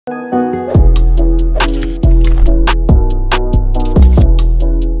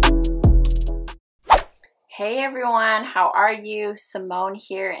Hey everyone, how are you? Simone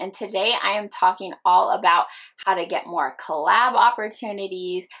here, and today I am talking all about how to get more collab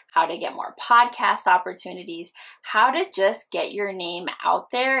opportunities, how to get more podcast opportunities, how to just get your name out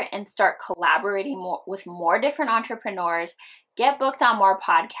there and start collaborating with more different entrepreneurs, get booked on more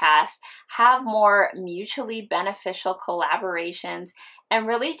podcasts, have more mutually beneficial collaborations, and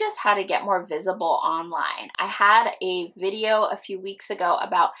really just how to get more visible online. I had a video a few weeks ago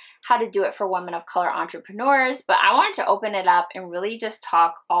about how to do it for women of color entrepreneurs, but I wanted to open it up and really just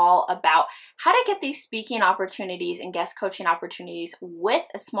talk all about how to get these speaking opportunities and guest coaching opportunities with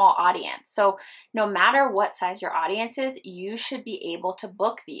a small audience. So no matter what size your audience is, you should be able to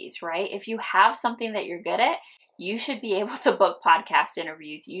book these, right? If you have something that you're good at, you should be able to book podcast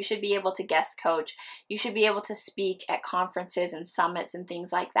interviews. You should be able to guest coach. You should be able to speak at conferences and summits and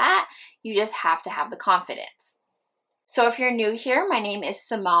things like that. You just have to have the confidence. So if you're new here, my name is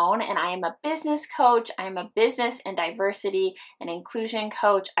Simone and I am a business coach. I am a business and diversity and inclusion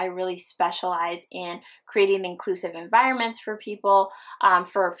coach. I really specialize in creating inclusive environments for people,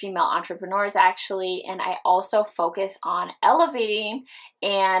 for female entrepreneurs actually, and I also focus on elevating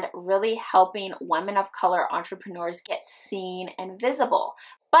and really helping women of color entrepreneurs get seen and visible.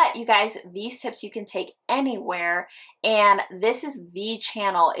 But you guys, these tips you can take anywhere, and this is the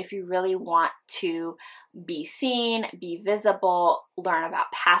channel if you really want to be seen, be visible, learn about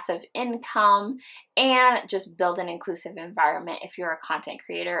passive income, and just build an inclusive environment if you're a content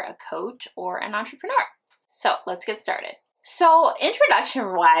creator, a coach, or an entrepreneur. So let's get started. So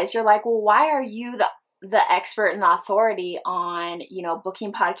introduction-wise, you're like, well, why are you the expert and the authority on,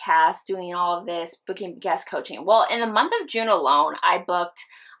 booking podcasts, doing all of this, booking guest coaching? Well, in the month of June alone, I booked,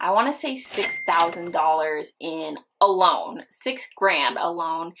 I want to say $6,000 in alone, $6,000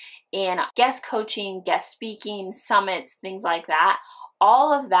 alone in guest coaching, guest speaking, summits, things like that.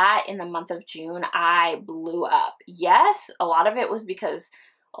 All of that in the month of June, I blew up. Yes, a lot of it was because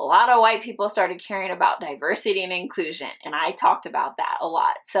a lot of white people started caring about diversity and inclusion, and I talked about that a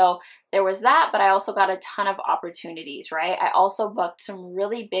lot. So there was that, but I also got a ton of opportunities, right? I also booked some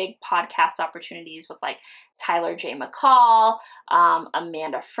really big podcast opportunities with like Tyler J. McCall,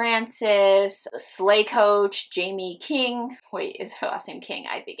 Amanda Francis, Slay Coach, Jamie King. Wait, is her last name King?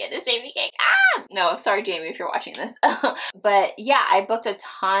 I think it is Jamie King. No, sorry, Jamie, if you're watching this. But yeah, I booked a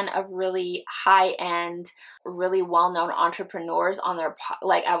ton of really high-end, really well-known entrepreneurs on their,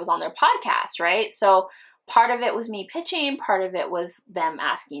 I was on their podcast, right? So part of it was me pitching, part of it was them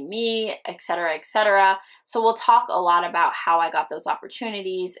asking me, et cetera, et cetera. So we'll talk a lot about how I got those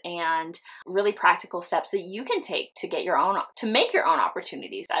opportunities and really practical steps that you can take to get to make your own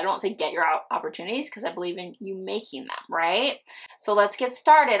opportunities. I don't say get your opportunities because I believe in you making them, right? So let's get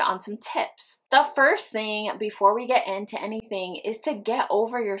started on some tips. The first thing before we get into anything is to get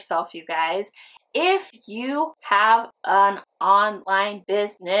over yourself, you guys. If you have an online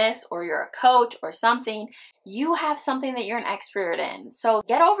business or you're a coach or something, you have something that you're an expert in. So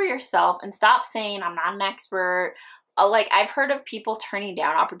get over yourself and stop saying, I'm not an expert. I've heard of people turning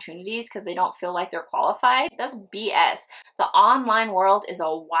down opportunities because they don't feel like they're qualified. That's BS. The online world is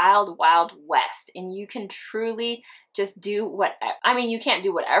a wild, wild west, and you can truly just do whatever. I mean, you can't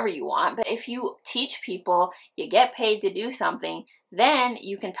do whatever you want, but if you teach people, you get paid to do something, then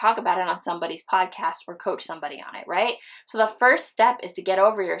you can talk about it on somebody's podcast or coach somebody on it, right? So the first step is to get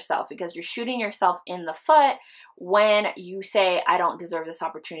over yourself, because you're shooting yourself in the foot when you say, I don't deserve this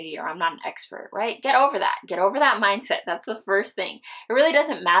opportunity or I'm not an expert, right? Get over that. Get over that mindset. That's the first thing. It really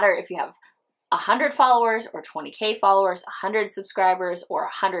doesn't matter if you have 100 followers or 20K followers, 100 subscribers or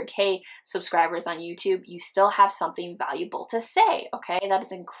 100K subscribers on YouTube. You still have something valuable to say, okay? That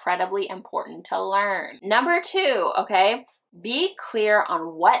is incredibly important to learn. Number two, okay? Be clear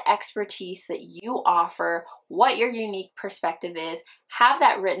on what expertise that you offer, what your unique perspective is. Have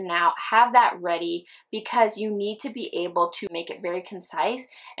that written out, have that ready, because you need to be able to make it very concise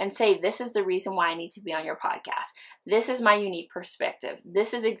and say, this is the reason why I need to be on your podcast. This is my unique perspective.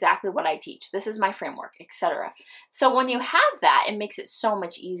 This is exactly what I teach. This is my framework, etc. So when you have that, it makes it so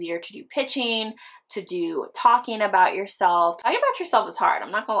much easier to do pitching, to do talking about yourself. Talking about yourself is hard,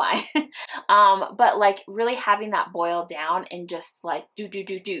 I'm not gonna lie. But like really having that boiled down and just like do.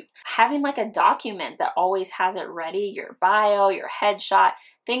 Having like a document that always has it ready, your bio, your headshot,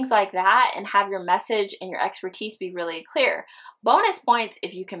 things like that, and have your message and your expertise be really clear. Bonus points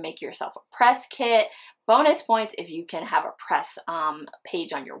if you can make yourself a press kit. Bonus points if you can have a press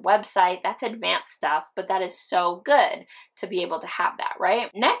page on your website. That's advanced stuff, but that is so good to be able to have that, right?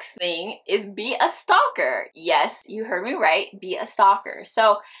 Next thing is be a stalker. Yes, you heard me right, be a stalker.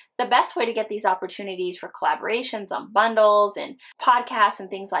 So the best way to get these opportunities for collaborations on bundles and podcasts and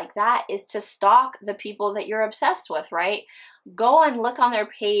things like that is to stalk the people that you're obsessed with, right? Go and look on their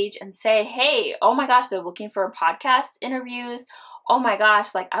page and say, hey, oh my gosh, they're looking for podcast interviews. Oh my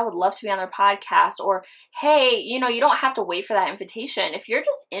gosh, like I would love to be on their podcast. Or, hey, you know, you don't have to wait for that invitation. If you're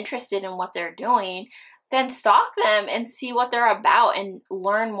just interested in what they're doing, then stalk them and see what they're about and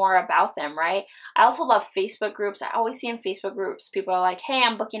learn more about them, right? I also love Facebook groups. I always see in Facebook groups, people are like, hey,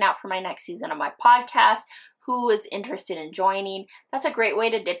 I'm booking out for my next season of my podcast. Who is interested in joining? That's a great way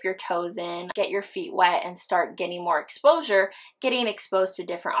to dip your toes in, get your feet wet, and start getting more exposure. Getting exposed to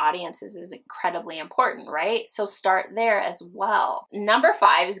different audiences is incredibly important, right? So start there as well. Number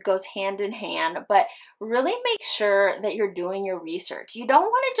 5 goes hand in hand, but really make sure that you're doing your research. You don't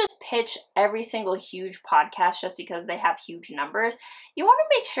want to just pitch every single huge podcast just because they have huge numbers. You want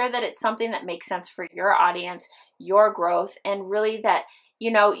to make sure that it's something that makes sense for your audience, your growth, and really that you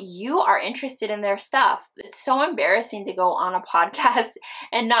know, you are interested in their stuff. It's so embarrassing to go on a podcast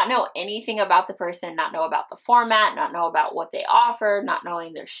and not know anything about the person, not know about the format, not know about what they offer, not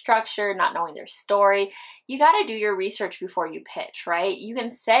knowing their structure, not knowing their story. You got to do your research before you pitch, right? You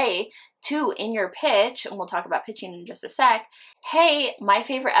can say too in your pitch, and we'll talk about pitching in just a sec, hey, my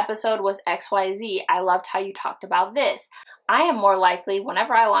favorite episode was XYZ. I loved how you talked about this. I am more likely,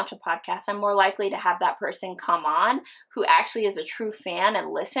 whenever I launch a podcast, I'm more likely to have that person come on who actually is a true fan and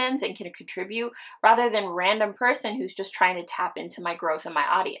listens and can contribute rather than random person who's just trying to tap into my growth and my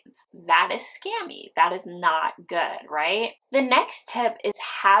audience. That is scammy. That is not good, right? The next tip is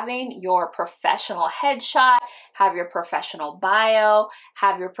having your professional headshot, have your professional bio,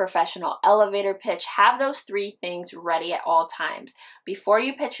 have your professional elevator pitch. Have those 3 things ready at all times. Before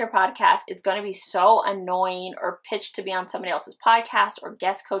you pitch your podcast, it's going to be so annoying, or pitch to be on somebody else's podcast or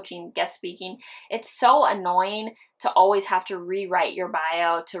guest coaching, guest speaking. It's so annoying to always have to rewrite your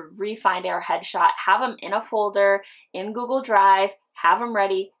bio, to re-find our headshot. Have them in a folder in Google Drive, have them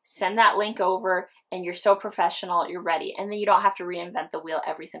ready, send that link over, and you're so professional, you're ready. And then you don't have to reinvent the wheel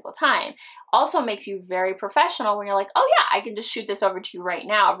every single time. Also makes you very professional when you're like, oh yeah, I can just shoot this over to you right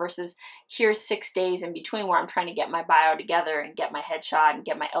now versus here's 6 days in between where I'm trying to get my bio together and get my headshot and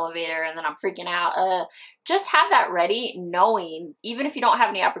get my elevator and then I'm freaking out. Just have that ready, knowing even if you don't have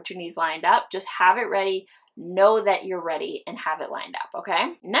any opportunities lined up, just have it ready, know that you're ready and have it lined up,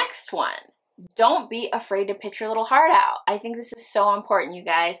 okay? Next one. Don't be afraid to pitch your little heart out. I think this is so important, you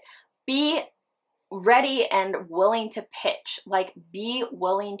guys. Be ready and willing to pitch. Like, be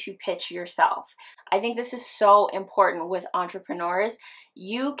willing to pitch yourself. I think this is so important with entrepreneurs.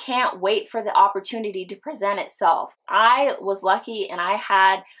 You can't wait for the opportunity to present itself. I was lucky and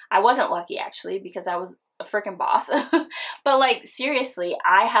I wasn't lucky actually because I was a freaking boss. But like seriously,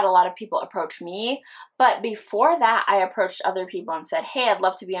 I had a lot of people approach me, but before that I approached other people and said, hey, I'd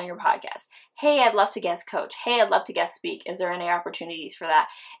love to be on your podcast. Hey, I'd love to guest coach. Hey, I'd love to guest speak. Is there any opportunities for that?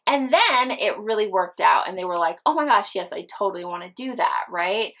 And then it really worked out and they were like, oh my gosh, yes, I totally want to do that,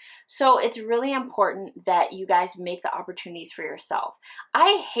 right? So it's really important that you guys make the opportunities for yourself.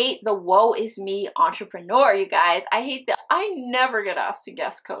 I hate the woe is me entrepreneur, you guys. I hate that I never get asked to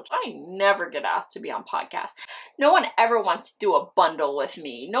guest coach. I never get asked to be on podcasts. No one ever wants to do a bundle with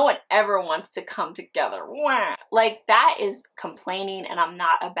me. No one ever wants to come together. Wah. Like, that is complaining and I'm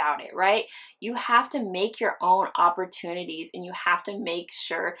not about it, right? You have to make your own opportunities and you have to make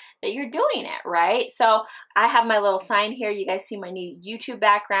sure that you're doing it, right? So I have my little sign here. You guys see my new YouTube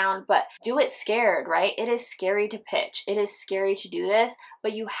background, but do it scared, right? It is scary to pitch. It is scary to do this,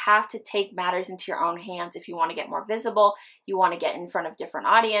 but you have to take matters into your own hands if you want to get more visible, you want to get in front of different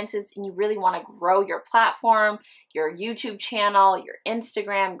audiences, and you really want to grow your platform, your YouTube channel, your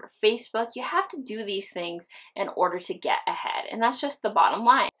Instagram, your Facebook. You have to do these things in order to get ahead. And that's just the bottom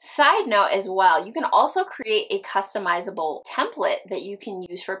line. Side note as well, you can also create a customizable template that you can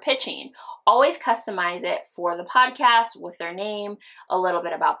use for pitching. Always customize it for the podcast with their name, a little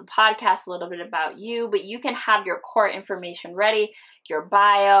bit about the podcast, a little bit about you, but you can have your core information ready, your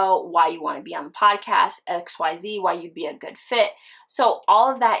bio, why you want to be on the podcast, XYZ, why you'd be a good fit. So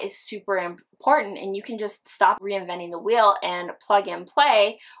all of that is super important and you can just stop reinventing the wheel and plug and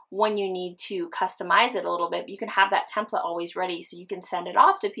play when you need to customize it a little bit. But you can have that template always ready so you can send it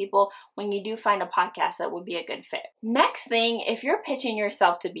off to people when you do find a podcast that would be a good fit. Next thing, if you're pitching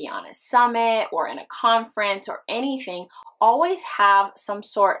yourself to be on a summit or in a conference or anything, always have some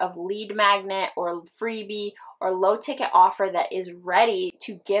sort of lead magnet or freebie or low ticket offer that is ready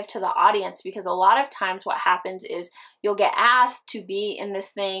to give to the audience, because a lot of times what happens is you'll get asked to be in this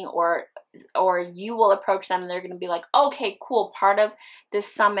thing, or you will approach them and they're going to be like, okay, cool, part of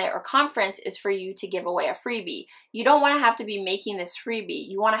this summit or conference is for you to give away a freebie. You don't want to have to be making this freebie.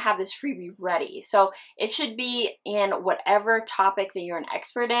 You want to have this freebie ready. So it should be in whatever topic that you're an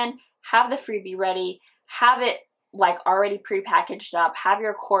expert in. Have the freebie ready, have it like already pre-packaged up, have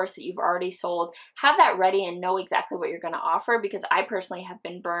your course that you've already sold, have that ready and know exactly what you're going to offer. Because I personally have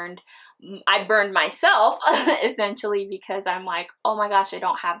been burned. I burned myself essentially, because I'm like, oh my gosh, I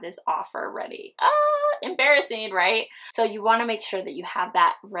don't have this offer ready. Embarrassing, right? So you want to make sure that you have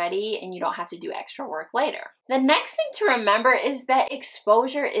that ready and you don't have to do extra work later. The next thing to remember is that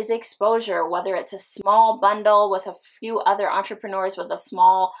exposure is exposure, whether it's a small bundle with a few other entrepreneurs with a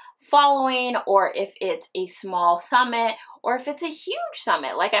small following, or if it's a small summit, or if it's a huge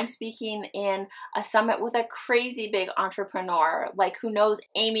summit, like I'm speaking in a summit with a crazy big entrepreneur, like who knows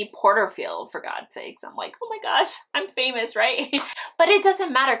Amy Porterfield, for God's sakes. I'm like, oh my gosh, I'm famous, right? But it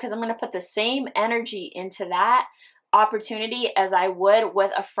doesn't matter, because I'm going to put the same energy into that opportunity as I would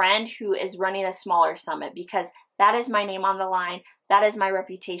with a friend who is running a smaller summit, because that is my name on the line. That is my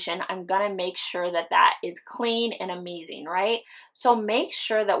reputation. I'm going to make sure that that is clean and amazing, right? So make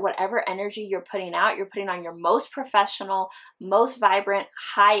sure that whatever energy you're putting out, you're putting on your most professional, most vibrant,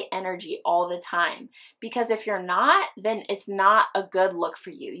 high energy all the time. Because if you're not, then it's not a good look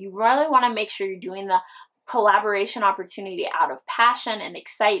for you. You really want to make sure you're doing the collaboration opportunity out of passion and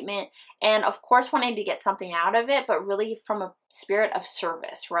excitement, and of course wanting to get something out of it, but really from a spirit of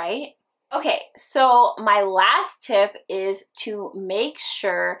service, right? Okay, so my last tip is to make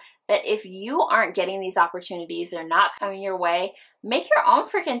sure that if you aren't getting these opportunities, they're not coming your way, make your own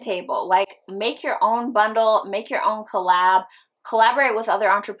freaking table. Like, make your own bundle, make your own collab. Collaborate with other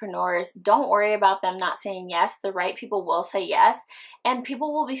entrepreneurs. Don't worry about them not saying yes. The right people will say yes, and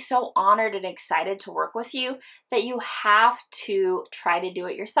people will be so honored and excited to work with you that you have to try to do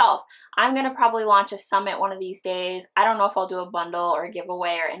it yourself. I'm going to probably launch a summit one of these days. I don't know if I'll do a bundle or a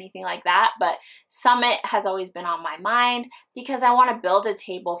giveaway or anything like that, but summit has always been on my mind because I want to build a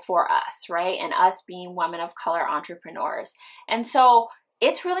table for us, right? And us being women of color entrepreneurs. And so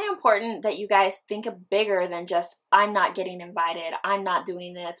it's really important that you guys think of bigger than just, I'm not getting invited, I'm not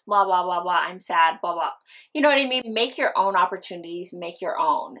doing this, blah, blah, blah, blah, I'm sad, blah, blah. You know what I mean? Make your own opportunities, make your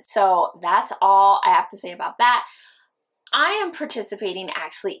own. So that's all I have to say about that. I am participating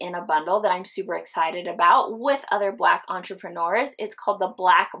actually in a bundle that I'm super excited about with other Black entrepreneurs. It's called the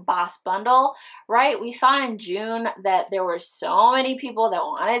Black Boss Bundle, right? We saw in June that there were so many people that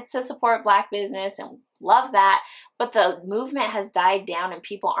wanted to support Black business, and love that, but the movement has died down and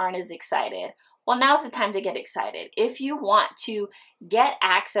people aren't as excited. Well, now's the time to get excited. If you want to get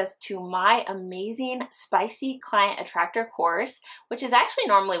access to my amazing Spicy Client Attractor course, which is actually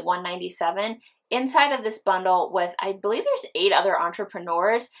normally $197, inside of this bundle with, I believe there's 8 other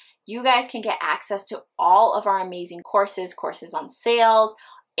entrepreneurs, you guys can get access to all of our amazing courses on sales,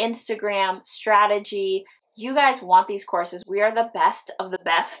 Instagram, strategy. You guys want these courses. We are the best of the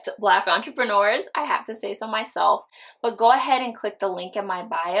best Black entrepreneurs. I have to say so myself. But go ahead and click the link in my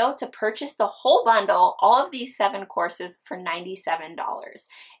bio to purchase the whole bundle, all of these 7 courses for $97.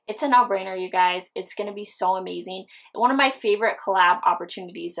 It's a no-brainer, you guys. It's going to be so amazing. One of my favorite collab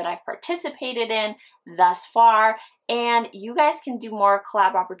opportunities that I've participated in thus far. And you guys can do more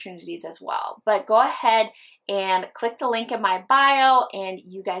collab opportunities as well. But go ahead and click the link in my bio and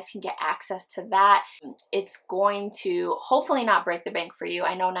you guys can get access to that. It's going to hopefully not break the bank for you.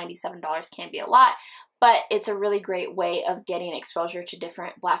 I know $97 can be a lot, but it's a really great way of getting exposure to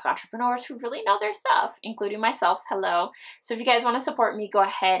different Black entrepreneurs who really know their stuff, including myself. Hello. So if you guys want to support me, go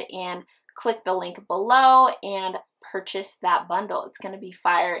ahead and click the link below and purchase that bundle. It's going to be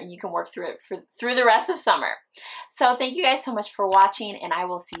fire and you can work through it through the rest of summer. So thank you guys so much for watching, and I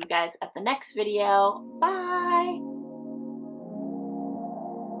will see you guys at the next video. Bye.